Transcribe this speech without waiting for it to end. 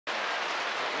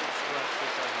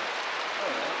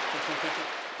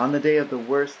On the day of the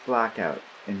worst blackout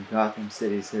in Gotham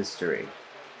City's history,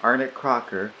 Arnott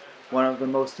Crocker, one of the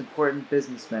most important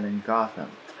businessmen in Gotham,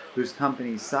 whose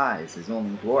company's size is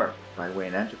only dwarfed by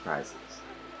Wayne Enterprises,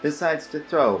 decides to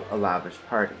throw a lavish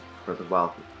party for the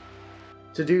wealthy.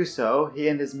 To do so, he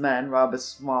and his men rob a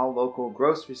small local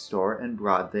grocery store in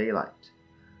broad daylight.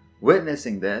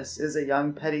 Witnessing this is a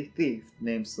young petty thief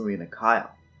named Selina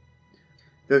Kyle.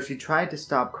 Though she tried to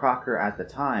stop Crocker at the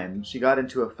time, she got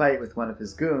into a fight with one of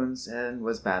his goons and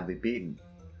was badly beaten.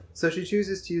 So she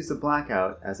chooses to use the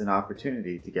blackout as an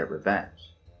opportunity to get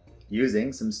revenge.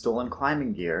 Using some stolen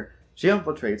climbing gear, she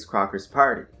infiltrates Crocker's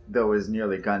party, though is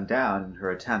nearly gunned down in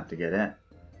her attempt to get in.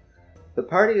 The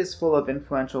party is full of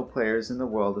influential players in the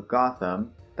world of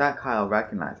Gotham that Kyle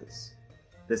recognizes.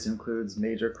 This includes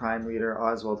major crime leader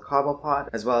Oswald Cobblepot,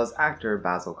 as well as actor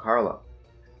Basil Karlo.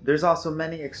 There's also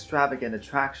many extravagant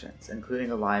attractions,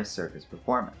 including a live circus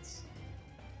performance.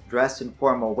 Dressed in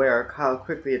formal wear, Kyle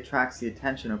quickly attracts the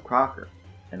attention of Crocker,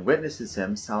 and witnesses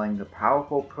him selling the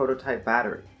powerful prototype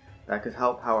battery that could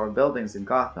help power buildings in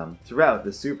Gotham throughout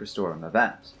the Super-Storm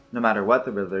event, no matter what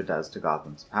the Riddler does to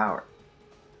Gotham's power.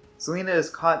 Selina is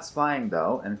caught spying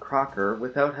though, and Crocker,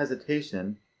 without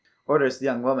hesitation, orders the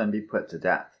young woman be put to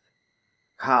death.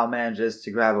 Kyle manages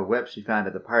to grab a whip she found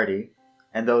at the party,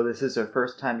 and though this is her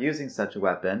first time using such a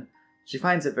weapon, she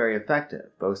finds it very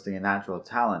effective, boasting a natural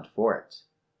talent for it.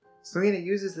 Selina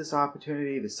uses this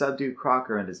opportunity to subdue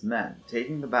Crocker and his men,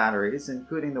 taking the batteries,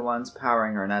 including the ones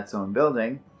powering Arnett's own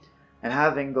building, and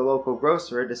having the local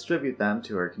grocer distribute them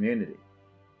to her community.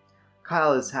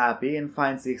 Kyle is happy and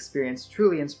finds the experience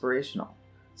truly inspirational,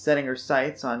 setting her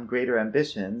sights on greater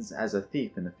ambitions as a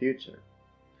thief in the future.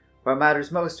 What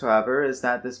matters most, however, is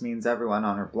that this means everyone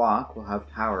on her block will have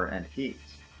power and heat.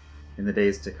 In the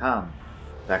days to come,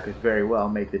 that could very well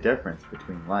make the difference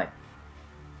between life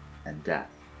and death.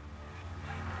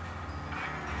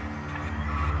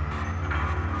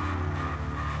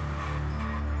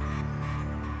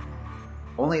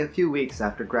 Only a few weeks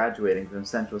after graduating from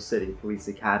Central City Police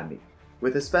Academy,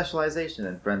 with a specialization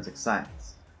in forensic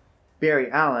science,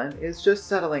 Barry Allen is just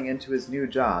settling into his new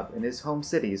job in his home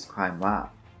city's crime lab.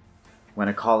 When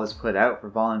a call is put out for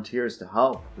volunteers to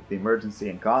help with the emergency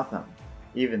in Gotham,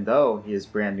 even though he is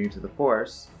brand new to the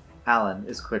force, Allen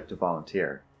is quick to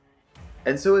volunteer.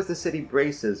 And so as the city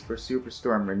braces for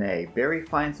Super-Storm Rene, Barry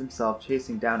finds himself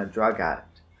chasing down a drug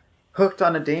addict, hooked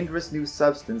on a dangerous new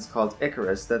substance called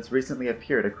Icarus that's recently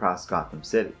appeared across Gotham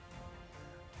City.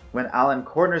 When Allen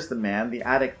corners the man, the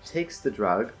addict takes the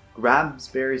drug, grabs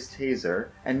Barry's taser,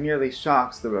 and nearly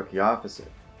shocks the rookie officer.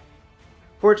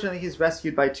 Fortunately, he's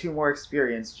rescued by two more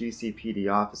experienced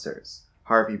GCPD officers,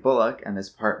 Harvey Bullock and his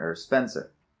partner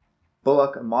Spencer.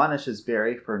 Bullock admonishes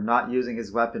Barry for not using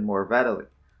his weapon more readily,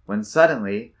 when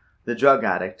suddenly, the drug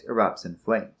addict erupts in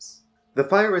flames. The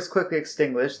fire is quickly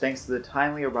extinguished thanks to the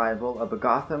timely arrival of a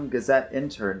Gotham Gazette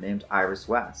intern named Iris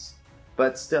West,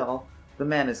 but still, the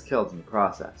man is killed in the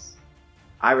process.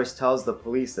 Iris tells the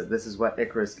police that this is what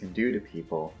Icarus can do to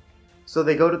people, so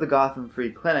they go to the Gotham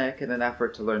Free Clinic in an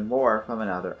effort to learn more from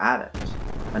another addict,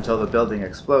 until the building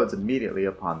explodes immediately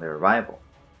upon their arrival.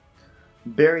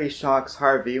 Barry shocks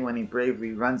Harvey when he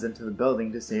bravely runs into the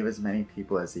building to save as many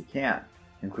people as he can,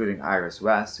 including Iris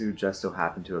West, who just so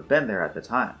happened to have been there at the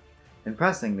time,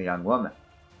 impressing the young woman.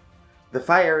 The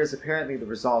fire is apparently the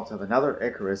result of another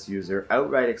Icarus user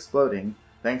outright exploding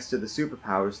thanks to the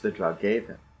superpowers the drug gave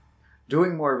him.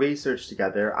 Doing more research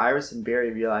together, Iris and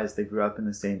Barry realize they grew up in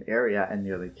the same area and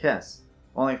nearly kiss,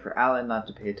 only for Allen not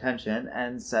to pay attention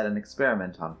and set an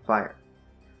experiment on fire.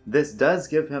 This does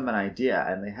give him an idea,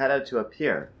 and they head out to a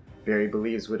pier Barry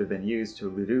believes would have been used to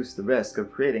reduce the risk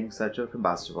of creating such a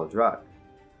combustible drug.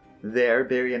 There,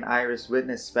 Barry and Iris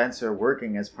witness Spencer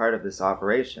working as part of this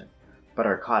operation, but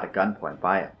are caught at gunpoint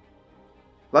by him.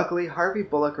 Luckily, Harvey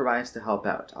Bullock arrives to help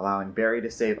out, allowing Barry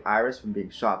to save Iris from being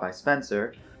shot by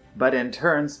Spencer, but in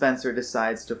turn, Spencer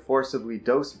decides to forcibly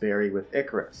dose Barry with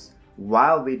Icarus,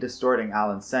 wildly distorting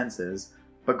Allen's senses,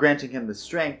 but granting him the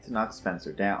strength to knock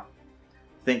Spencer down.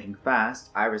 Thinking fast,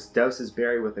 Iris doses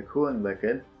Barry with a cooling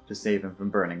liquid to save him from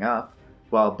burning up,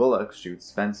 while Bullock shoots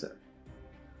Spencer.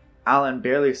 Allen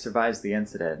barely survives the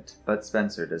incident, but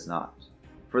Spencer does not.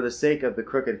 For the sake of the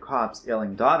crooked cop's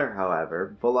ailing daughter,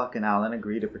 however, Bullock and Allen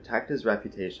agree to protect his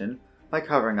reputation by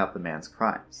covering up the man's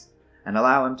crimes, and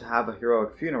allow him to have a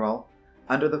heroic funeral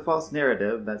under the false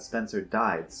narrative that Spencer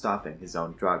died stopping his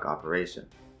own drug operation.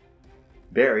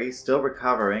 Barry, still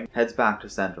recovering, heads back to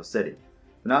Central City,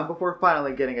 but not before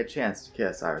finally getting a chance to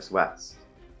kiss Iris West.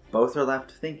 Both are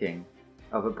left thinking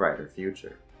of a brighter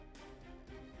future.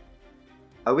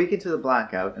 A week into the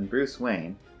blackout, and Bruce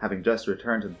Wayne, having just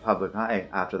returned to the public eye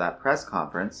after that press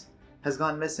conference, has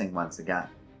gone missing once again.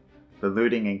 The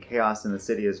looting and chaos in the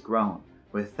city has grown,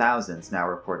 with thousands now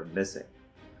reported missing.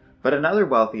 But another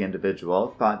wealthy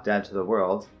individual, thought dead to the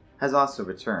world, has also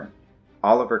returned.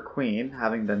 Oliver Queen,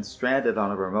 having been stranded on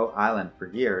a remote island for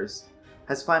years,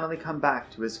 has finally come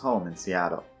back to his home in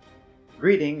Seattle.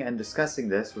 Greeting and discussing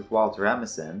this with Walter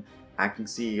Emerson, acting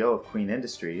CEO of Queen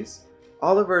Industries,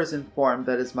 Oliver is informed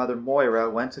that his mother Moira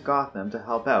went to Gotham to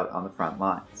help out on the front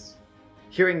lines.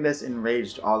 Hearing this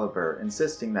enraged Oliver,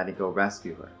 insisting that he go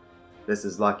rescue her. This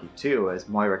is lucky too, as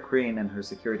Moira Queen and her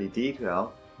security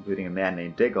detail, including a man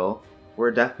named Diggle, were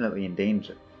definitely in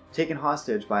danger, taken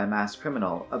hostage by a masked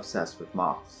criminal obsessed with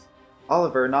moths.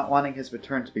 Oliver, not wanting his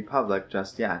return to be public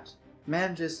just yet,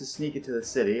 manages to sneak into the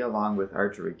city along with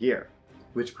archery gear,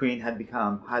 which Queen had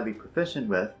become highly proficient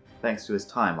with thanks to his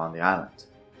time on the island.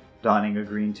 Donning a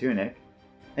green tunic,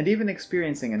 and even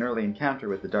experiencing an early encounter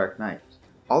with the Dark Knight,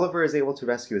 Oliver is able to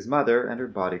rescue his mother and her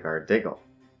bodyguard Diggle.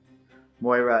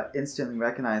 Moira instantly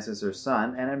recognizes her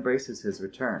son and embraces his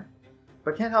return,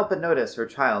 but can't help but notice her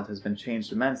child has been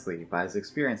changed immensely by his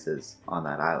experiences on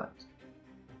that island.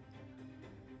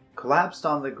 Collapsed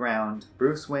on the ground,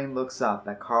 Bruce Wayne looks up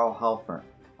at Karl Helfern,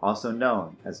 also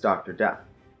known as Dr. Death.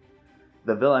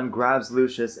 The villain grabs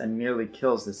Lucius and nearly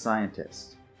kills the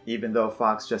scientist. Even though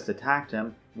Fox just attacked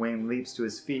him, Wayne leaps to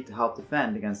his feet to help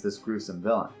defend against this gruesome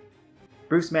villain.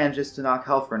 Bruce manages to knock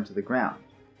Helfern to the ground.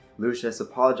 Lucius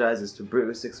apologizes to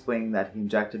Bruce, explaining that he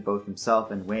injected both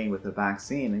himself and Wayne with a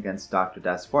vaccine against Dr.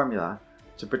 Death's formula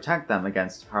to protect them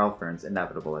against Helfern's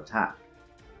inevitable attack.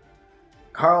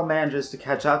 Karl manages to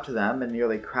catch up to them and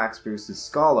nearly cracks Bruce's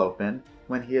skull open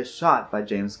when he is shot by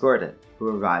James Gordon, who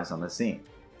arrives on the scene.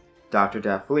 Dr.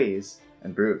 Death flees,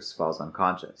 and Bruce falls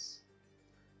unconscious.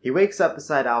 He wakes up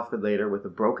beside Alfred later with a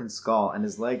broken skull and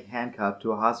his leg handcuffed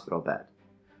to a hospital bed.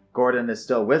 Gordon is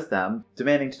still with them,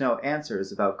 demanding to know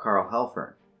answers about Karl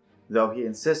Helfern. Though he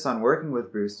insists on working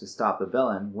with Bruce to stop the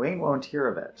villain, Wayne won't hear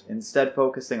of it, instead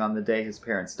focusing on the day his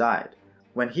parents died,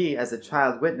 when he, as a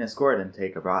child, witnessed Gordon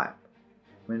take a bribe.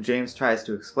 When James tries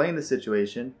to explain the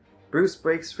situation, Bruce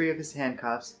breaks free of his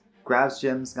handcuffs, grabs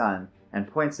Jim's gun, and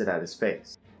points it at his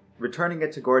face. Returning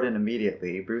it to Gordon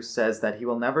immediately, Bruce says that he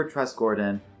will never trust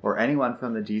Gordon or anyone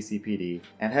from the GCPD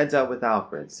and heads out with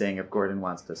Alfred, saying if Gordon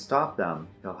wants to stop them,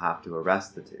 he'll have to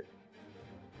arrest the two.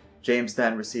 James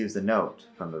then receives a note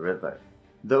from the Riddler.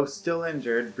 Though still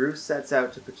injured, Bruce sets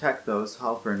out to protect those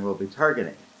Helfern will be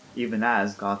targeting, even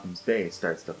as Gotham's Bay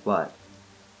starts to flood.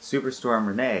 Super-Storm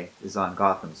Rene is on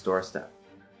Gotham's doorstep.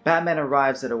 Batman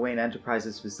arrives at a Wayne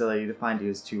Enterprises facility to find he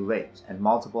is too late, and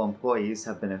multiple employees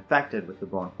have been infected with the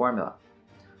bone formula,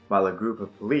 while a group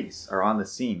of police are on the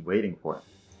scene waiting for him.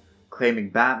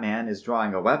 Claiming Batman is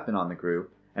drawing a weapon on the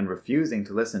group and refusing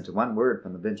to listen to one word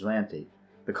from the vigilante,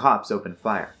 the cops open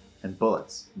fire, and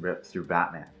bullets rip through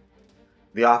Batman.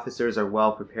 The officers are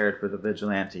well prepared for the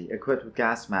vigilante, equipped with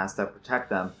gas masks that protect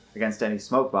them against any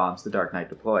smoke bombs the Dark Knight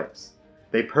deploys.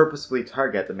 They purposefully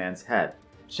target the man's head,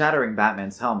 shattering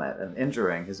Batman's helmet and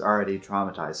injuring his already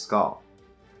traumatized skull.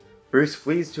 Bruce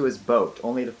flees to his boat,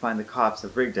 only to find the cops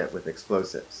have rigged it with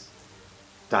explosives.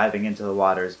 Diving into the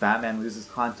waters, Batman loses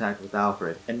contact with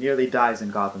Alfred and nearly dies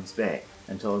in Gotham's Bay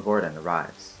until Gordon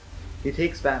arrives. He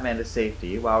takes Batman to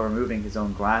safety while removing his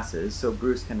own glasses so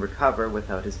Bruce can recover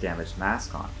without his damaged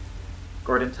mask on.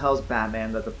 Gordon tells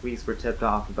Batman that the police were tipped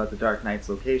off about the Dark Knight's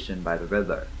location by the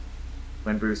Riddler.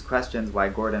 When Bruce questions why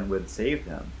Gordon would save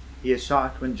him, he is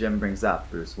shocked when Jim brings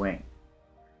up Bruce Wayne.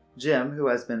 Jim, who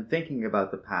has been thinking about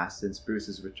the past since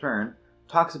Bruce's return,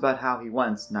 talks about how he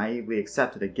once naively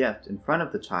accepted a gift in front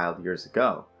of the child years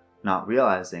ago, not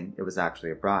realizing it was actually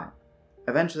a bribe.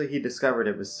 Eventually he discovered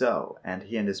it was so, and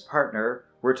he and his partner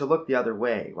were to look the other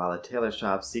way while a tailor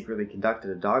shop secretly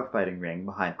conducted a dogfighting ring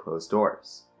behind closed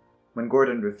doors. When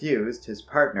Gordon refused, his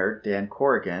partner, Dan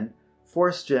Corrigan,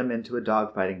 forced Jim into a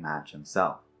dogfighting match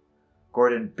himself.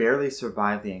 Gordon barely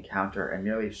survived the encounter and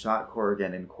nearly shot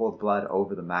Corrigan in cold blood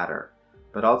over the matter,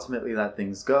 but ultimately let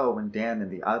things go when Dan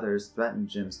and the others threatened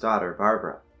Jim's daughter,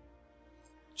 Barbara.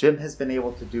 Jim has been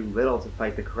able to do little to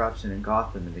fight the corruption in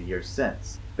Gotham in the years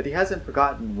since, but he hasn't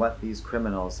forgotten what these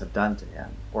criminals have done to him,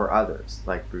 or others,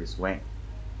 like Bruce Wayne.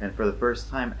 And for the first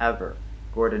time ever,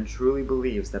 Gordon truly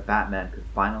believes that Batman could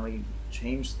finally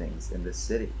change things in this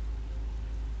city.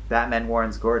 Batman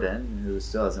warns Gordon, who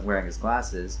still isn't wearing his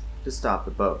glasses, to stop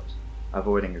the boat,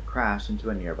 avoiding a crash into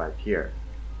a nearby pier.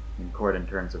 When Gordon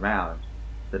turns around,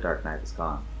 the Dark Knight is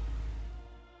gone.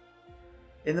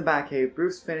 In the Batcave,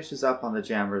 Bruce finishes up on the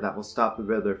jammer that will stop the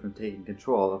Riddler from taking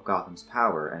control of Gotham's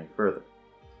power any further.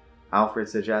 Alfred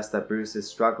suggests that Bruce is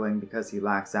struggling because he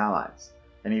lacks allies,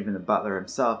 and even the butler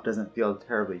himself doesn't feel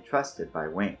terribly trusted by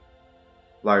Wayne.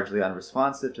 Largely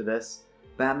unresponsive to this,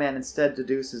 Batman instead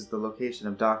deduces the location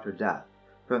of Dr. Death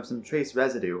from some trace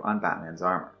residue on Batman's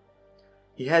armor.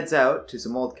 He heads out to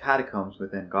some old catacombs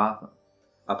within Gotham,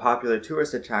 a popular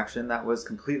tourist attraction that was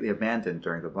completely abandoned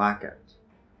during the blackout.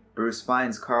 Bruce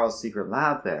finds Karl's secret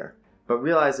lab there, but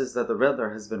realizes that the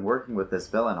Riddler has been working with this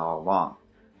villain all along,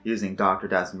 using Dr.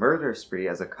 Death's murder spree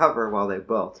as a cover while they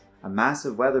built a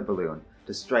massive weather balloon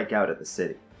to strike out at the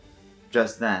city.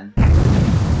 Just then,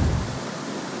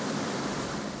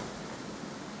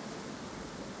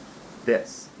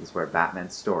 this is where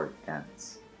Batman's story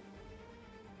ends.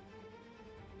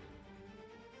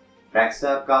 Next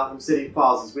up, Gotham City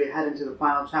falls as we head into the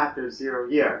final chapter of Zero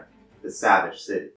Year, the Savage City.